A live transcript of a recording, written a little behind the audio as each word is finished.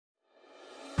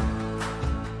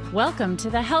Welcome to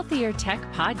the Healthier Tech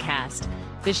Podcast,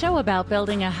 the show about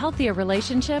building a healthier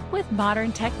relationship with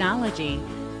modern technology.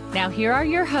 Now here are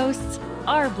your hosts,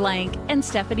 R. Blank and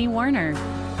Stephanie Warner.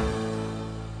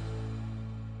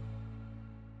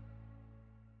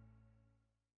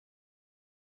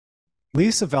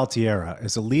 Lisa Valtierra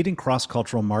is a leading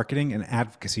cross-cultural marketing and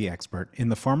advocacy expert in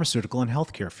the pharmaceutical and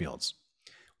healthcare fields.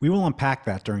 We will unpack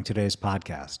that during today's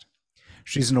podcast.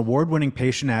 She's an award-winning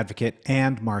patient advocate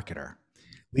and marketer.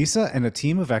 Lisa and a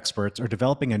team of experts are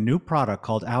developing a new product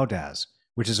called Audaz,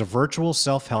 which is a virtual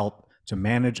self-help to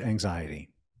manage anxiety.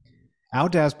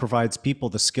 Audaz provides people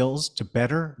the skills to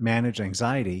better manage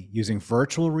anxiety using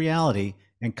virtual reality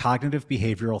and cognitive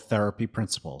behavioral therapy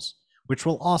principles, which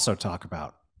we'll also talk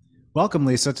about. Welcome,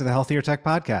 Lisa, to the Healthier Tech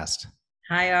Podcast.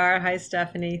 Hi, R. Hi,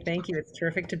 Stephanie. Thank you. It's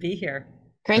terrific to be here.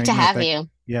 Great to have you.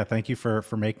 Yeah, thank you for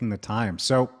making the time.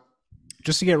 So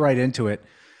just to get right into it,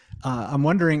 I'm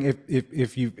wondering if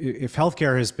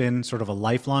healthcare has been sort of a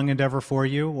lifelong endeavor for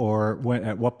you, or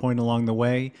at what point along the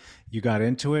way you got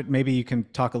into it. Maybe you can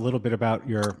talk a little bit about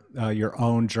your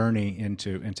own journey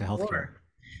into healthcare. Sure.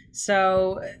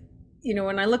 So,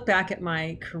 when I look back at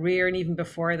my career, and even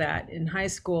before that, in high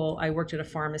school, I worked at a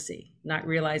pharmacy, not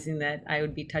realizing that I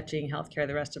would be touching healthcare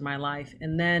the rest of my life.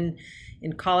 And then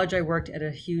in college, I worked at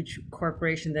a huge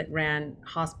corporation that ran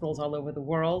hospitals all over the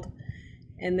world.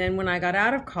 And then when I got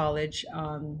out of college,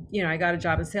 I got a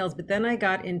job in sales, but then I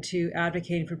got into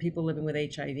advocating for people living with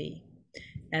HIV.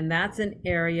 And that's an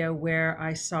area where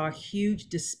I saw huge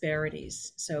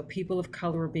disparities. So people of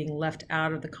color were being left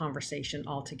out of the conversation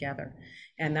altogether.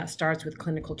 And that starts with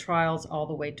clinical trials all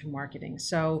the way to marketing.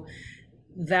 So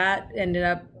that ended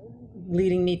up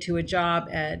leading me to a job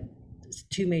at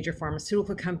two major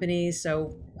pharmaceutical companies.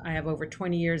 So I have over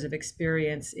 20 years of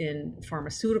experience in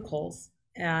pharmaceuticals.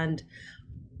 And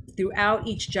throughout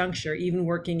each juncture, even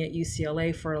working at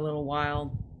UCLA for a little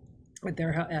while at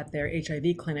their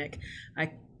HIV clinic,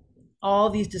 all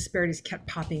these disparities kept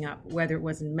popping up, whether it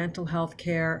was in mental health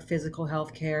care, physical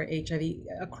health care, HIV,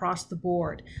 across the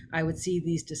board. I would see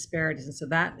these disparities. And so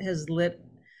that has lit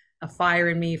a fire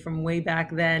in me from way back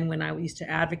then when I used to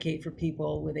advocate for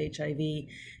people with HIV,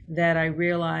 that I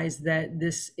realized that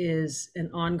this is an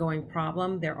ongoing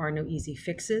problem. There are no easy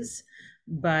fixes,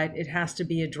 but it has to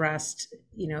be addressed,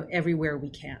 everywhere we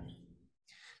can.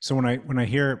 So when I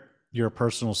hear your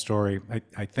personal story,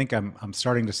 I think I'm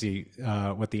starting to see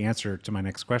what the answer to my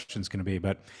next question is going to be.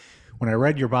 But when I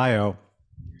read your bio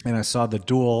and I saw the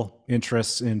dual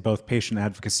interests in both patient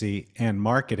advocacy and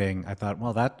marketing, I thought,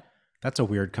 well, that's a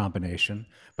weird combination.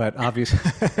 But obviously,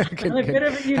 a bit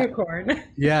of a unicorn.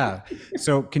 Yeah.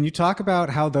 So can you talk about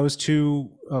how those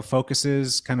two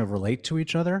focuses kind of relate to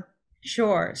each other?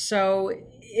 Sure. So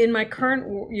in my current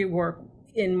work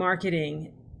in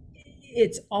marketing,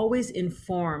 it's always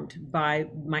informed by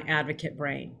my advocate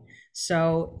brain.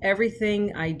 So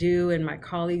everything I do and my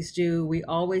colleagues do, we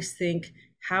always think,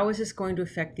 how is this going to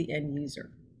affect the end user?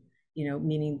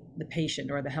 Meaning the patient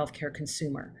or the healthcare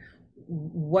consumer.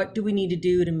 What do we need to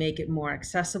do to make it more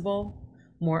accessible,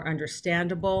 more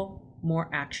understandable,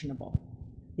 more actionable?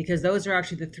 Because those are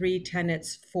actually the three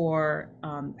tenets for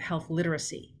health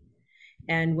literacy.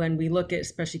 And when we look at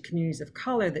especially communities of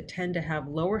color that tend to have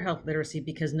lower health literacy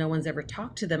because no one's ever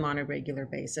talked to them on a regular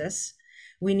basis,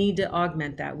 we need to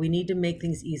augment that. We need to make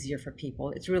things easier for people.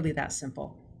 It's really that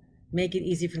simple. Make it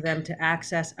easy for them to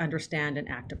access, understand, and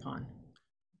act upon.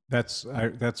 That's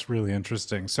really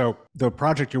interesting. So the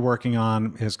project you're working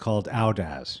on is called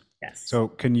Audaz. Yes.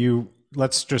 So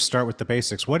let's just start with the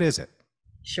basics. What is it?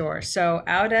 Sure. So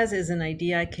Audaz is an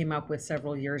idea I came up with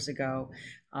several years ago.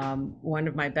 One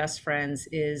of my best friends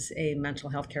is a mental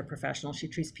health care professional. She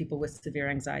treats people with severe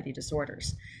anxiety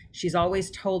disorders. She's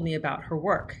always told me about her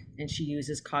work, and she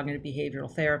uses cognitive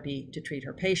behavioral therapy to treat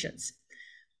her patients.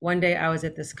 One day I was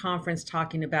at this conference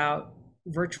talking about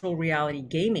virtual reality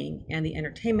gaming and the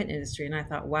entertainment industry, and I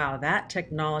thought, wow, that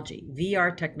technology,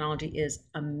 VR technology, is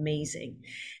amazing.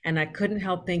 And I couldn't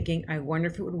help thinking, I wonder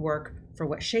if it would work for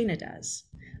what Shayna does.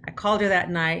 I called her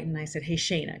that night and I said, hey,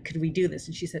 Shayna, could we do this?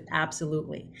 And she said,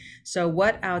 absolutely. So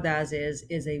what Audaz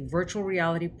is a virtual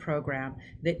reality program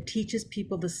that teaches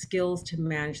people the skills to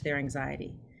manage their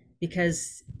anxiety,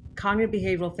 because cognitive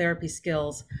behavioral therapy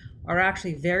skills are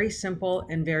actually very simple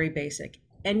and very basic.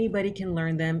 Anybody can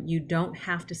learn them. You don't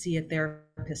have to see a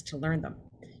therapist to learn them.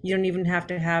 You don't even have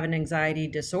to have an anxiety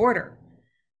disorder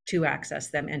to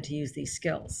access them and to use these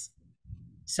skills.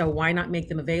 So why not make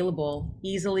them available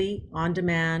easily, on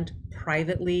demand,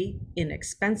 privately,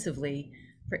 inexpensively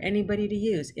for anybody to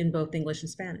use in both English and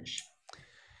Spanish?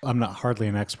 I'm not hardly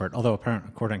an expert, although apparently,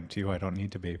 according to you, I don't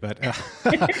need to be. But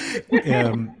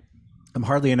I'm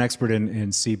hardly an expert in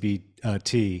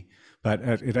CBT, but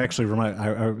it actually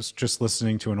I was just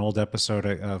listening to an old episode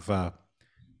of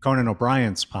Conan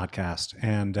O'Brien's podcast,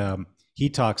 and he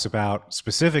talks about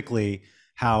specifically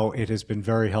how it has been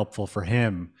very helpful for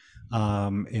him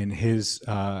in his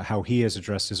how he has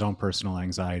addressed his own personal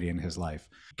anxiety in his life.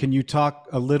 Can you talk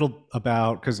a little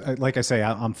about, because like I say,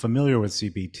 I'm familiar with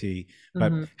CBT,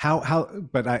 but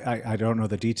but I don't know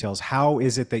the details. How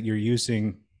is it that you're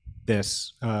using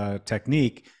this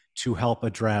technique to help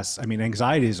address, I mean,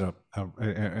 anxiety is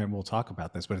and we'll talk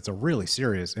about this, but it's a really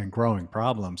serious and growing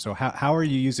problem. So how are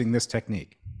you using this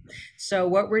technique? So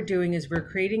what we're doing is we're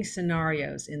creating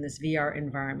scenarios in this VR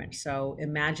environment. So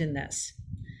imagine this.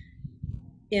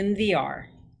 In VR,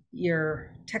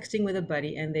 you're texting with a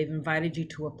buddy and they've invited you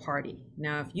to a party.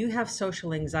 Now, if you have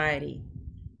social anxiety,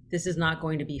 this is not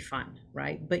going to be fun,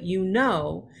 right? But you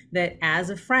know that as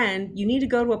a friend, you need to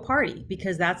go to a party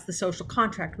because that's the social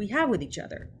contract we have with each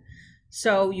other.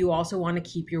 So you also want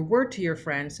to keep your word to your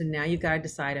friend. So now you've got to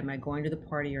decide, am I going to the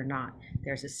party or not?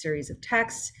 There's a series of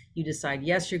texts. You decide,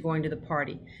 yes, you're going to the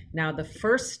party. Now, the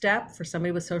first step for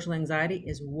somebody with social anxiety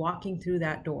is walking through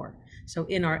that door. So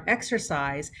in our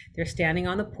exercise, they're standing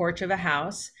on the porch of a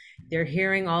house. They're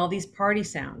hearing all these party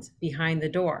sounds behind the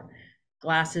door.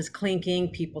 Glasses clinking,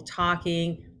 people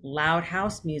talking, loud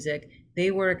house music.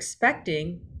 They were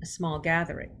expecting a small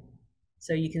gathering.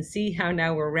 So you can see how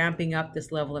now we're ramping up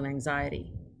this level of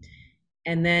anxiety.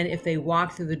 And then if they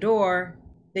walk through the door,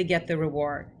 they get the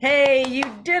reward. Hey, you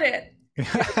did it.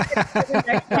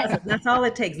 That's all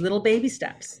it takes, little baby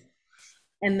steps.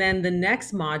 And then the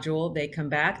next module, they come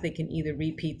back, they can either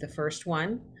repeat the first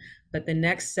one, but the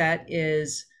next set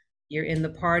is you're in the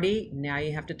party. Now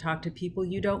you have to talk to people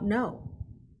you don't know.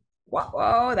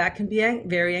 Whoa, that can be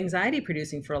very anxiety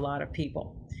producing for a lot of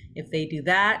people. If they do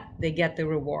that, they get the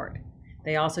reward.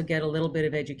 They also get a little bit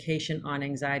of education on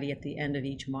anxiety at the end of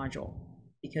each module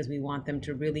because we want them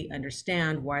to really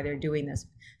understand why they're doing this.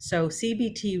 So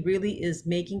CBT really is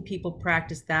making people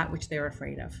practice that which they're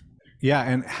afraid of. Yeah,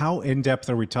 and how in-depth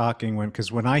are we talking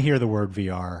because when I hear the word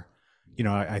VR, you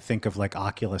know, I think of like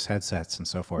Oculus headsets and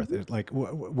so forth. Mm-hmm. Like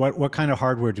what kind of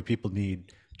hardware do people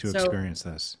need to experience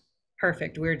this?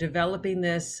 Perfect. We're developing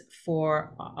this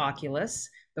for Oculus,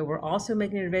 but we're also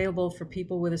making it available for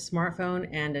people with a smartphone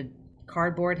and a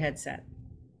cardboard headset.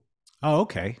 Oh,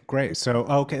 okay, great. So,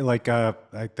 okay, like I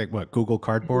think what Google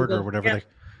Cardboard or whatever.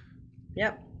 Yep.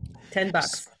 Yep.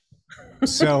 $10.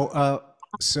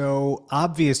 So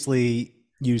obviously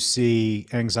you see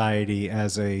anxiety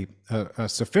as a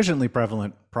sufficiently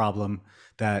prevalent problem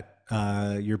that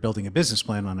you're building a business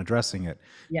plan on addressing it.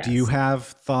 Yes. Do you have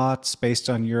thoughts based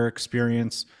on your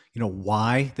experience, you know,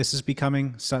 why this is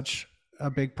becoming such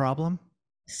a big problem?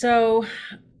 So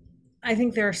I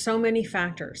think there are so many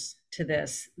factors to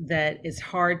this that it's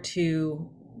hard to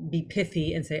be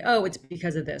pithy and say, oh, it's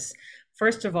because of this.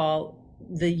 First of all,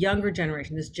 the younger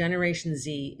generation, this Generation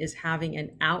Z, is having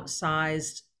an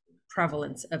outsized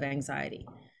prevalence of anxiety.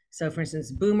 So for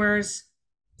instance, boomers,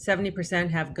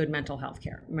 70% have good mental health.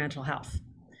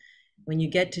 When you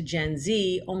get to Gen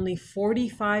Z, only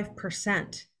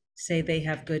 45% say they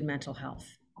have good mental health.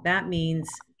 That means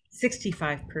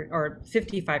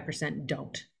 55%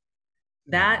 don't.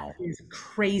 That is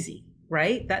crazy,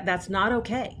 right? That's not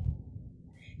okay.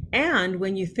 And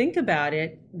when you think about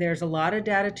it, there's a lot of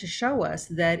data to show us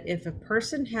that if a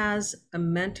person has a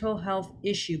mental health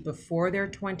issue before they're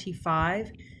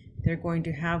 25, they're going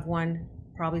to have one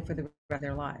probably for the rest of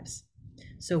their lives.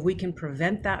 So if we can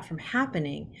prevent that from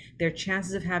happening, their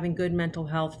chances of having good mental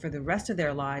health for the rest of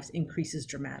their lives increases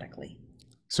dramatically.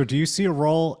 So do you see a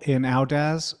role in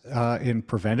Audaz in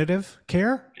preventative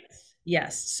care?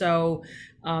 Yes. So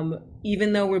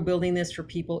even though we're building this for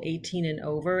people 18 and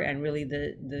over, and really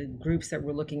the groups that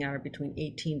we're looking at are between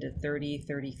 18 to 30,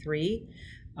 33,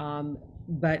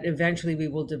 but eventually we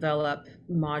will develop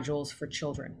modules for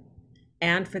children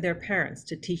and for their parents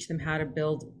to teach them how to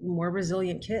build more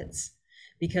resilient kids.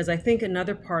 Because I think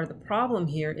another part of the problem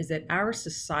here is that our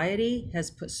society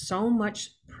has put so much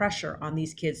pressure on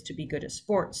these kids to be good at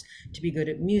sports, to be good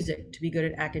at music, to be good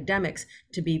at academics,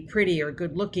 to be pretty or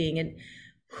good looking. And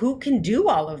who can do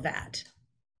all of that?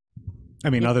 I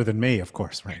mean, other than me, of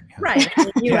course, right? Yeah. Right.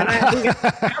 You and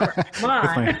I, come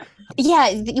on.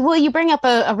 Yeah, well, you bring up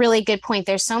a really good point.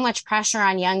 There's so much pressure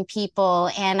on young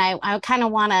people, and I kind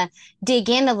of want to dig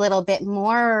in a little bit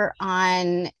more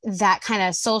on that kind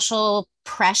of social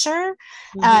pressure.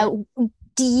 Mm-hmm.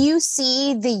 Do you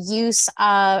see the use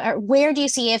of, or where do you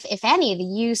see, if any, the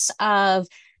use of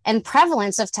and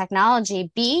prevalence of technology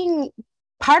being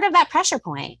part of that pressure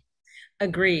point?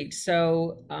 Agreed.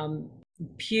 So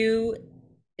Pew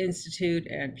Institute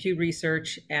and Pew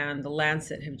Research and the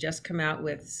Lancet have just come out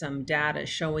with some data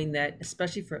showing that,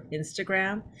 especially for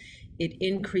Instagram, it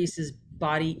increases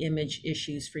body image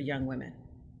issues for young women.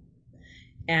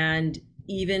 And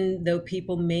even though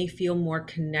people may feel more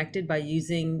connected by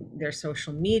using their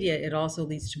social media, it also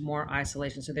leads to more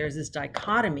isolation. So there's this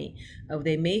dichotomy of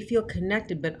they may feel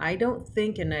connected, but I don't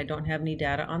think, and I don't have any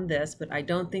data on this, but I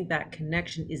don't think that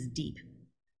connection is deep.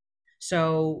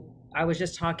 So I was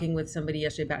just talking with somebody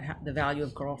yesterday about the value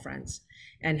of girlfriends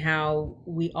and how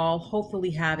we all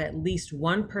hopefully have at least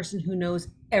one person who knows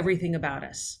everything about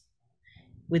us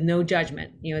with no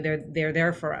judgment. You know, they're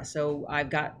there for us. So I've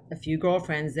got a few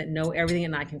girlfriends that know everything,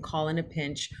 and I can call in a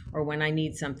pinch or when I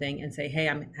need something and say, hey,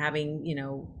 I'm having,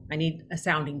 I need a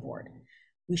sounding board.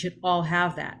 We should all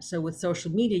have that. So with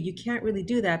social media, you can't really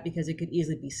do that because it could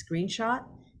easily be screenshot.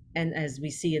 And as we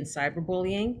see in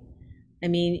cyberbullying, I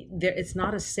mean, it's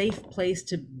not a safe place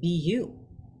to be you.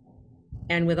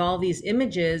 And with all these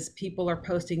images, people are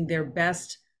posting their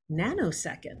best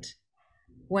nanosecond,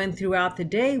 when throughout the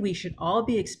day, we should all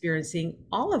be experiencing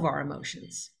all of our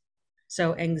emotions.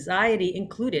 So anxiety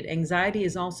included. Anxiety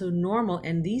is also normal,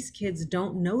 and these kids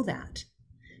don't know that.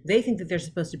 They think that they're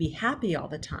supposed to be happy all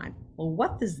the time. Well,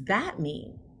 what does that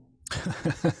mean?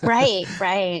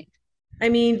 Right. I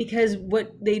mean, because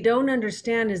what they don't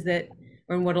understand is that,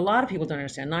 and what a lot of people don't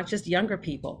understand, not just younger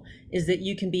people, is that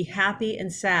you can be happy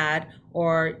and sad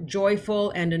or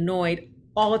joyful and annoyed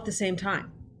all at the same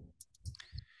time.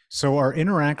 So are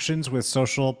interactions with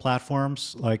social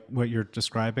platforms like what you're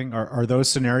describing, are those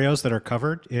scenarios that are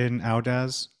covered in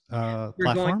Audaz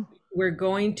platform? We're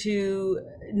going to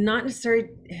not necessarily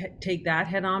take that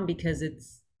head on because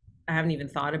I haven't even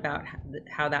thought about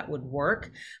how that would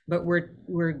work, but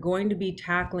we're going to be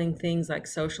tackling things like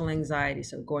social anxiety.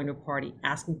 So going to a party,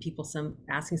 asking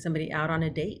somebody out on a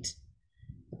date.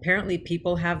 Apparently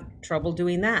people have trouble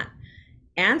doing that.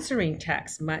 Answering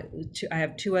texts. I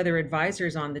have two other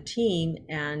advisors on the team,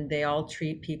 and they all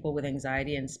treat people with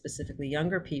anxiety, and specifically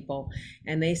younger people.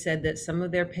 And they said that some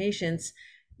of their patients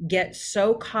get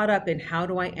so caught up in how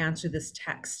do I answer this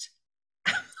text?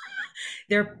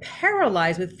 They're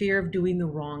paralyzed with fear of doing the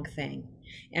wrong thing.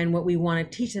 And what we want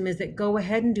to teach them is that go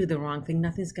ahead and do the wrong thing.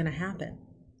 Nothing's going to happen.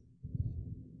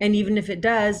 And even if it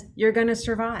does, you're going to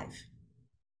survive.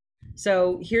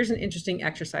 So here's an interesting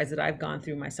exercise that I've gone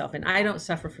through myself, and I don't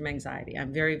suffer from anxiety.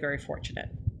 I'm very, very fortunate.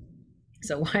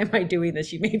 So why am I doing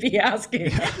this? You may be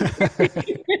asking.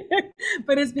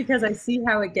 But it's because I see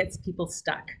how it gets people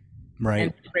stuck. Right.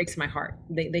 And it breaks my heart.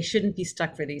 They shouldn't be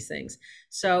stuck for these things.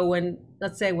 So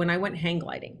let's say when I went hang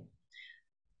gliding,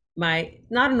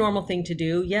 not a normal thing to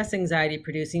do, yes, anxiety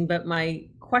producing, but my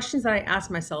questions that I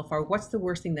ask myself are, what's the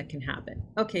worst thing that can happen?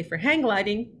 Okay, for hang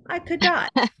gliding, I could die.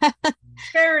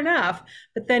 Fair enough.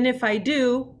 But then if I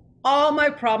do, all my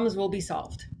problems will be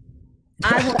solved.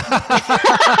 I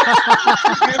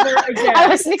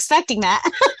wasn't expecting that.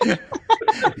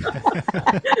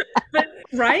 But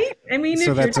right? I mean,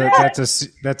 so that's a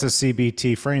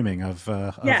CBT framing of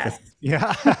yes.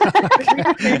 Yeah.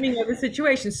 Framing of the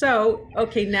situation. So,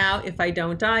 okay, now if I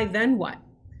don't die, then what?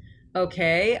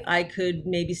 Okay, I could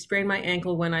maybe sprain my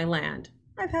ankle when I land.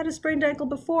 I've had a sprained ankle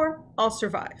before. I'll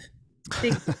survive.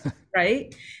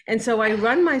 Right? And so I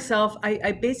run myself,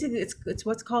 I basically, it's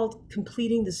what's called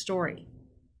completing the story.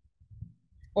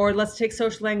 Or let's take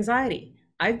social anxiety.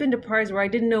 I've been to parties where I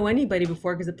didn't know anybody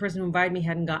before because the person who invited me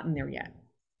hadn't gotten there yet.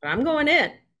 But I'm going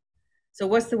in. So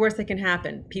what's the worst that can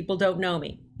happen? People don't know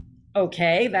me.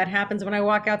 Okay, that happens when I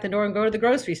walk out the door and go to the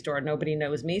grocery store. Nobody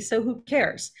knows me, so who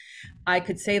cares? I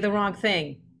could say the wrong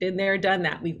thing. Been there, done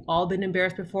that. We've all been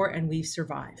embarrassed before, and we've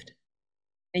survived.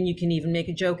 And you can even make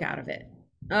a joke out of it.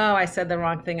 Oh, I said the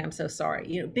wrong thing. I'm so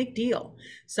sorry. Big deal.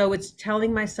 So it's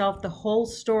telling myself the whole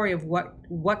story of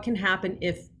what can happen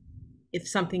if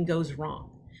something goes wrong.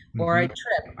 Mm-hmm. Or I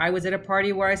trip. I was at a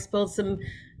party where I spilled some,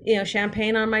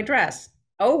 champagne on my dress.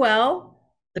 Oh, well,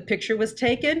 the picture was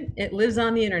taken. It lives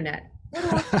on the internet.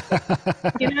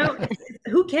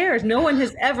 Who cares? No one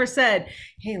has ever said,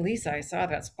 hey, Lisa, I saw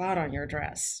that spot on your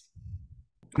dress.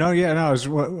 No, yeah, no.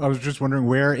 I was just wondering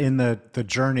where in the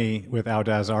journey with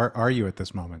Audaz are you at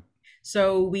this moment?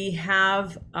 So we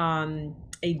have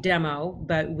a demo,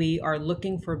 but we are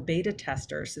looking for beta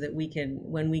testers so that we can,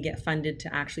 when we get funded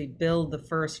to actually build the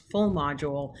first full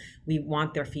module, we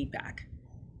want their feedback.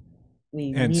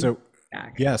 So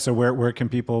where can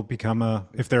people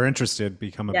if they're interested,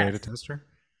 become a beta tester?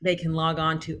 They can log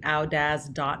on to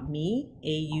audaz.me,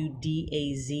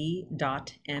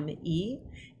 audaz.me,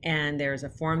 and there's a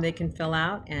form they can fill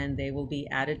out and they will be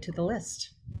added to the list.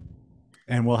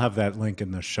 And we'll have that link in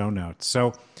the show notes.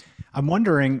 So I'm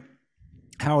wondering,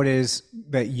 how it is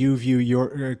that you view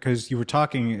your, because you were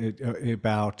talking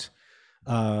about,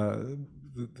 uh,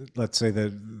 let's say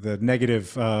the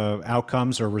negative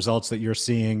outcomes or results that you're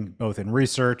seeing both in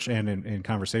research and in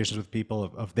conversations with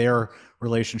people of their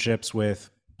relationships with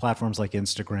platforms like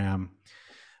Instagram.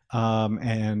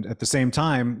 And at the same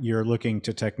time, you're looking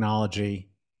to technology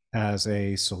as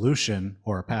a solution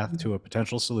or a path to a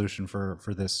potential solution for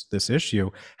this issue.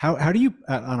 How do you,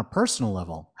 on a personal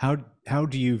level, how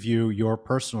do you view your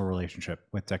personal relationship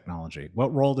with technology?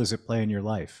 What role does it play in your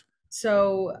life?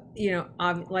 So,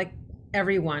 like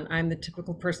everyone, I'm the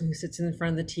typical person who sits in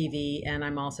front of the TV, and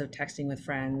I'm also texting with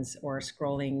friends or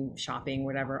scrolling, shopping,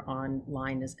 whatever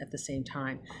online is at the same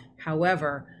time.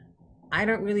 However, I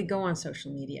don't really go on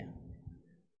social media.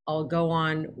 I'll go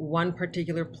on one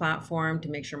particular platform to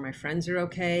make sure my friends are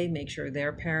okay, make sure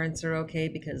their parents are okay,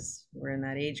 because we're in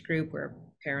that age group where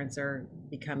parents are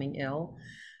becoming ill.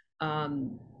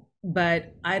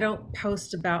 But I don't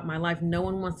post about my life. No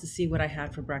one wants to see what I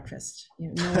had for breakfast.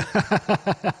 No one,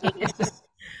 it's just,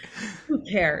 who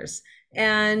cares?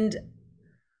 And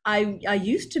I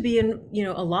used to be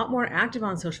a lot more active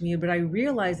on social media, but I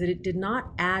realized that it did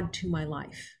not add to my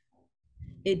life.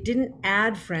 It didn't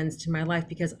add friends to my life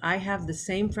because I have the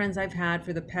same friends I've had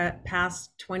for the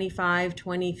past 25,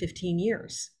 20, 15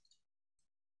 years.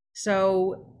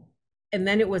 So, and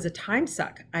then it was a time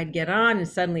suck. I'd get on and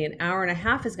suddenly an hour and a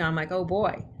half is gone. I'm like, oh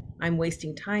boy, I'm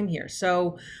wasting time here.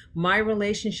 So my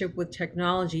relationship with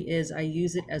technology is I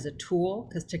use it as a tool,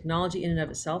 because technology in and of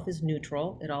itself is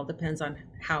neutral. It all depends on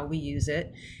how we use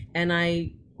it. And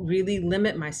I really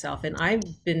limit myself. And I've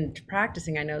been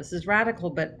practicing, I know this is radical,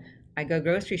 but I go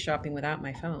grocery shopping without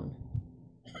my phone.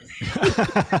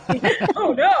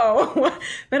 Oh no.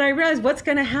 But I realized, what's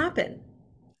going to happen?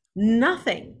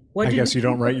 Nothing. I guess you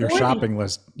don't write your shopping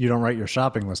list. You don't write your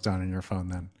shopping list down in your phone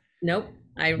then. Nope.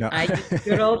 I use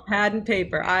good old pad and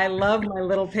paper. I love my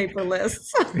little paper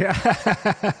lists.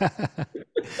 Yeah.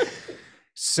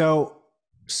 So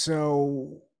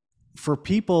for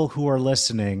people who are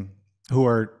listening, who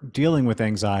are dealing with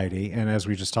anxiety, and as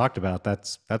we just talked about,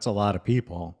 that's a lot of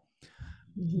people.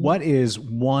 Mm-hmm. What is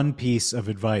one piece of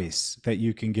advice that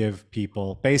you can give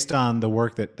people based on the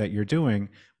work that you're doing,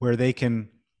 where they can,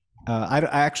 I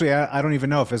don't even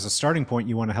know if as a starting point,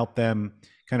 you want to help them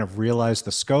kind of realize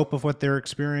the scope of what they're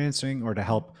experiencing or to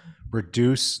help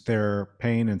reduce their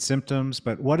pain and symptoms.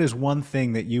 But what is one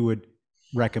thing that you would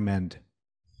recommend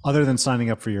other than signing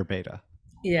up for your beta?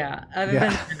 Yeah.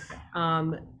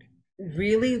 Than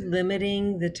really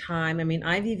limiting the time. I mean,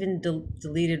 I've even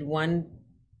deleted one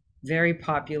very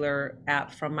popular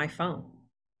app from my phone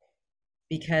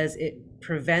because it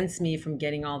prevents me from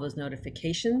getting all those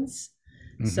notifications.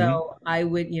 Mm-hmm. So I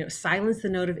would, silence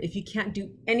the if you can't do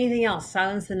anything else,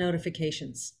 silence the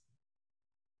notifications.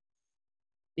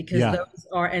 Because those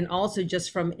are, and also just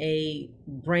from a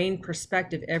brain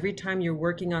perspective, every time you're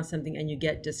working on something and you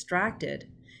get distracted,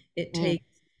 it takes,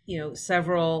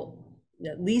 several,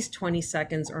 at least 20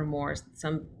 seconds or more.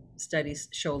 Some studies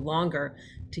show longer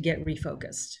to get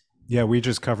refocused. Yeah, we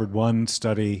just covered one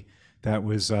study that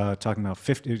was talking about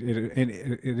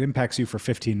it impacts you for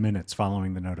 15 minutes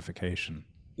following the notification.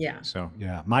 Yeah. So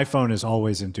yeah, my phone is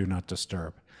always in do not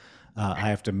disturb. I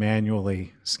have to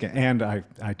manually scan, and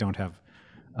I don't have,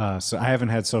 so I haven't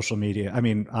had social media. I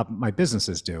mean, my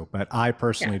businesses do, but I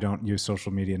personally don't use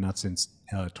social media, not since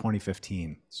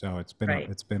 2015. So it's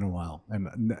been a while,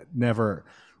 and never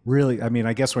really. I mean,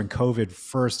 I guess when COVID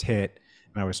first hit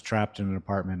and I was trapped in an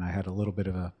apartment, I had a little bit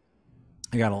of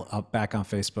I got back on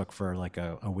Facebook for like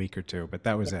a week or two, but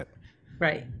that was it.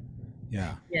 Right.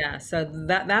 Yeah. Yeah. So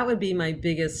that would be my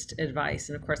biggest advice.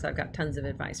 And of course, I've got tons of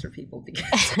advice for people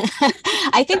because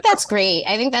I think that's great.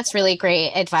 I think that's really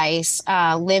great advice,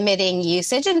 limiting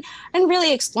usage and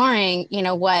really exploring,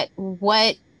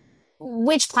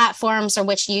 which platforms or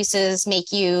which uses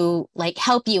make you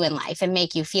help you in life and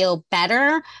make you feel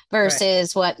better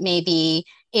versus what maybe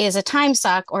is a time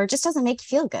suck or just doesn't make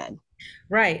you feel good.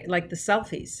 Right. Like the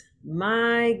selfies.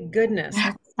 My goodness.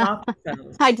 Stop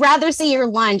those. I'd rather see your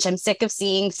lunch. I'm sick of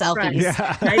seeing selfies. Right.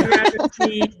 Yeah. I'd rather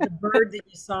see the bird that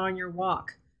you saw on your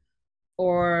walk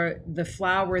or the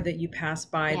flower that you passed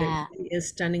by that is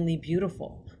stunningly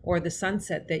beautiful or the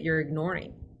sunset that you're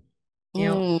ignoring.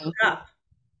 Look up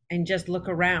and just look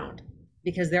around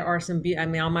because there are some,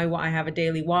 I have a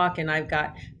daily walk and I've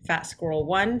got fat squirrel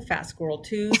 1, fat squirrel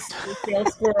 2, tail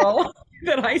squirrel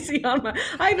that I see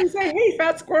I even say, hey,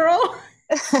 fat squirrel.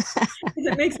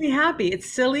 It makes me happy.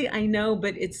 It's silly, I know,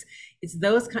 but it's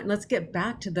those let's get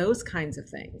back to those kinds of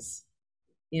things.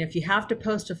 If you have to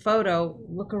post a photo,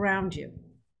 look around you.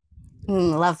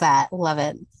 Love that. Love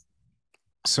it.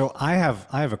 So I have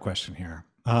a question here.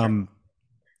 And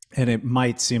it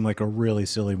might seem like a really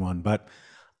silly one, but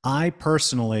I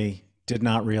personally did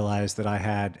not realize that I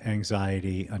had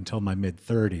anxiety until my mid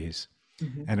 30s.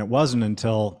 Mhm. And it wasn't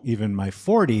until even my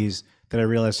 40s that I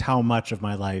realized how much of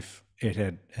my life it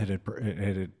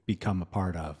had become a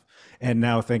part of. And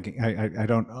now thinking, I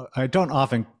don't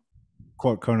often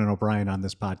quote Conan O'Brien on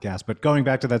this podcast, but going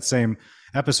back to that same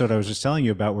episode I was just telling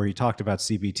you about where he talked about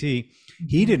CBT,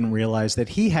 he didn't realize that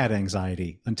he had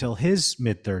anxiety until his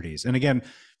mid 30s. And again,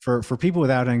 for people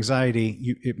without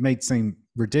anxiety, it may seem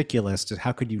ridiculous to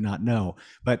how could you not know?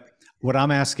 But what I'm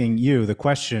asking you, the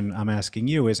question I'm asking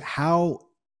you is how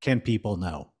can people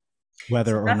know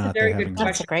whether or not they have anxiety?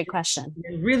 That's a great question.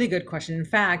 A really good question. In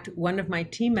fact, one of my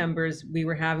team members, we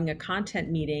were having a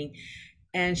content meeting,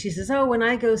 and she says, oh, when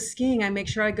I go skiing, I make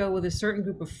sure I go with a certain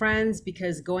group of friends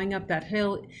because going up that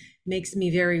hill makes me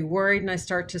very worried and I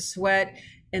start to sweat.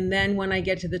 And then when I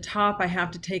get to the top, I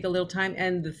have to take a little time.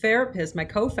 And the therapist, my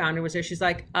co-founder, was there. She's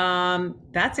like,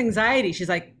 that's anxiety. She's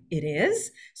like, it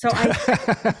is? So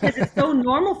because it's so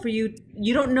normal for you,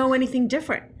 you don't know anything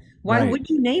different. Why would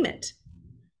you name it?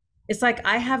 It's like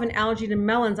I have an allergy to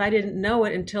melons. I didn't know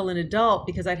it until an adult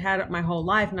because I'd had it my whole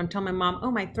life. And I'm telling my mom,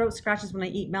 oh, my throat scratches when I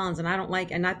eat melons and I don't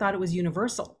like it. And I thought it was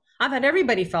universal. I thought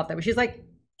everybody felt that way. She's like,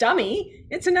 dummy,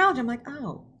 it's an allergy. I'm like,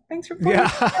 oh, thanks for pointing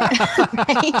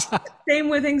out. Same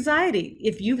with anxiety.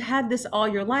 If you've had this all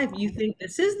your life, you think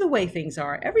this is the way things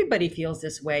are. Everybody feels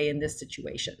this way in this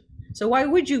situation. So why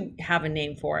would you have a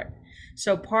name for it?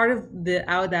 So part of the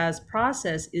Audaz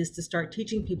process is to start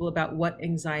teaching people about what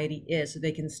anxiety is so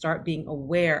they can start being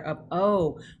aware of,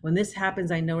 oh, when this happens,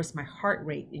 I notice my heart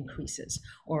rate increases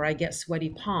or I get sweaty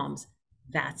palms.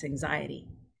 That's anxiety.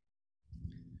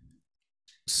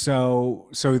 So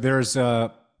there's I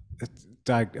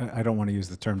don't want to use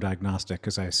the term diagnostic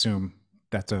because I assume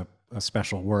that's a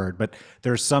special word, but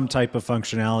there's some type of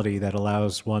functionality that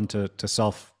allows one to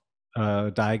self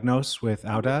diagnose with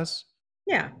Audaz.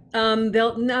 Yeah,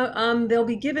 they'll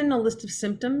be given a list of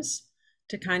symptoms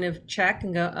to kind of check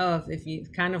and go, oh, if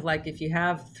you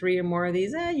have 3 or more of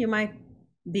these, you might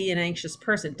be an anxious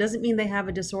person. Doesn't mean they have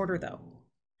a disorder though,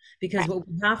 because what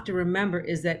we have to remember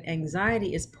is that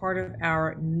anxiety is part of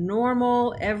our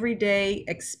normal, everyday,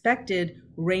 expected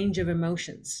range of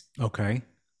emotions. Okay.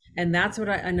 And that's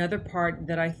another part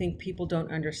that I think people don't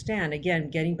understand. Again,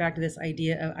 getting back to this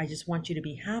idea of, I just want you to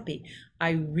be happy.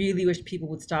 I really wish people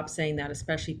would stop saying that,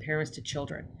 especially parents to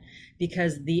children,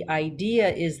 because the idea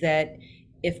is that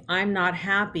if I'm not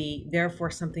happy, therefore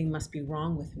something must be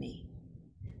wrong with me.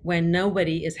 When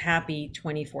nobody is happy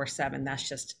 24/7, that's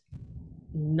just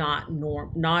not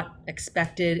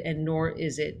expected, and nor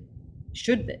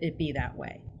should it be that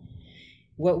way.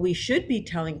 What we should be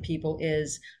telling people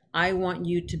is, I want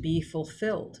you to be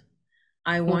fulfilled.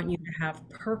 I want you to have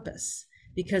purpose,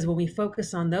 because when we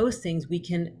focus on those things, we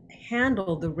can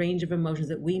handle the range of emotions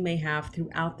that we may have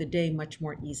throughout the day much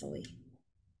more easily,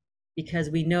 because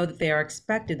we know that they are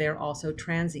expected. They're also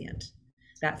transient.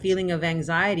 That feeling of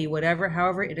anxiety,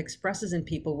 however it expresses in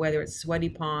people, whether it's sweaty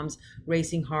palms,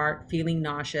 racing heart, feeling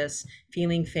nauseous,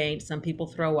 feeling faint, some people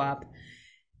throw up,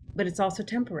 but it's also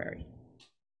temporary,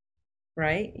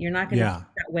 right? You're not going to feel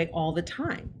that way all the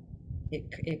time.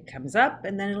 It comes up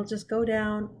and then it'll just go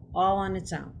down all on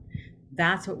its own.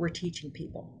 That's what we're teaching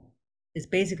people, is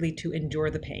basically to endure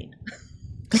the pain.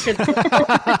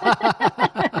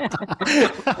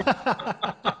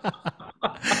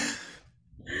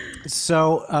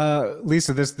 So,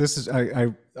 Lisa, this is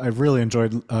I really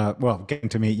enjoyed getting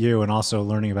to meet you and also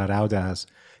learning about Audaz.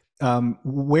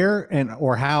 Where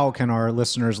or how can our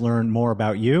listeners learn more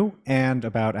about you and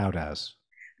about Audaz?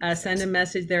 Send a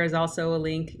message. There is also a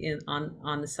link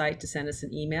on the site to send us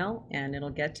an email, and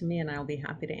it'll get to me, and I'll be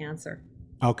happy to answer.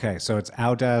 Okay, so it's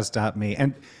audaz.me.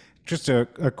 And just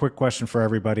a quick question for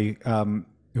everybody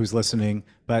who's listening,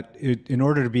 but in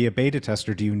order to be a beta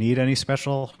tester, do you need any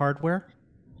special hardware?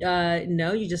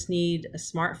 No, you just need a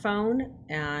smartphone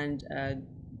and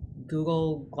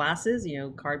Google glasses,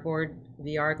 cardboard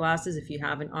VR glasses. If you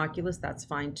have an Oculus, that's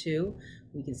fine too.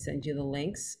 We can send you the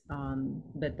links,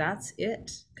 but that's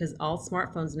it, because all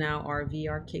smartphones now are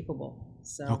VR capable.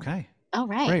 So okay. Oh,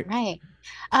 right.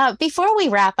 Before we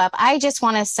wrap up, I just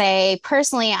want to say,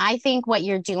 personally, I think what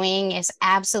you're doing is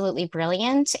absolutely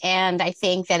brilliant, and I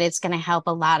think that it's going to help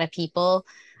a lot of people.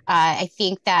 I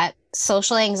think that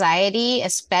social anxiety,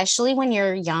 especially when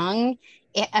you're young,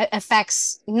 it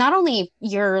affects not only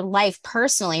your life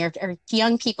personally or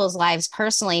young people's lives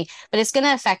personally, but it's going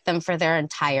to affect them for their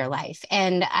entire life.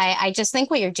 And I just think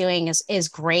what you're doing is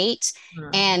great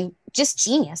and just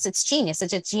genius. It's genius.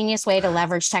 It's a genius way to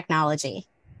leverage technology.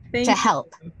 to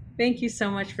help. Thank you so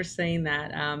much for saying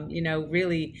that.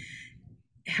 Really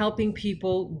helping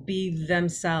people be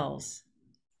themselves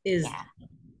is,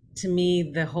 to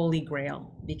me, the holy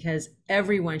grail, because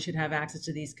everyone should have access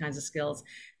to these kinds of skills.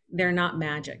 They're not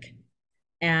magic.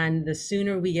 And the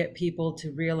sooner we get people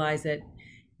to realize that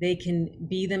they can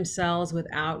be themselves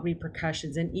without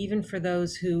repercussions. And even for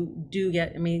those who do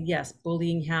get, yes,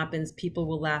 bullying happens, people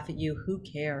will laugh at you, who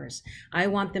cares? I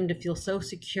want them to feel so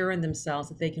secure in themselves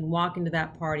that they can walk into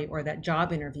that party or that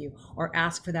job interview or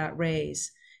ask for that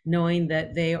raise, knowing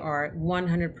that they are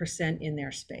 100% in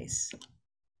their space.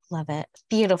 Love it.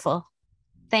 Beautiful.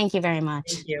 Thank you very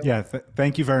much. Thank you. Yeah,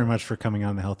 thank you very much for coming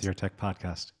on the Healthier Tech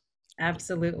podcast.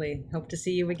 Absolutely. Hope to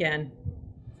see you again.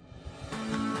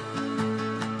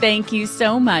 Thank you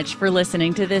so much for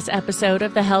listening to this episode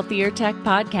of the Healthier Tech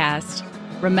podcast.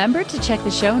 Remember to check the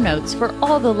show notes for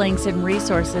all the links and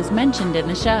resources mentioned in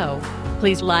the show.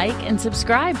 Please like and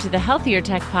subscribe to the Healthier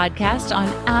Tech podcast on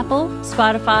Apple,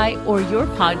 Spotify, or your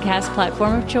podcast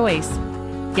platform of choice.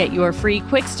 Get your free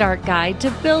quick start guide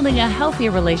to building a healthier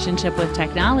relationship with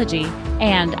technology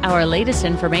and our latest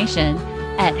information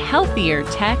at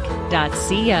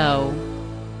healthiertech.co.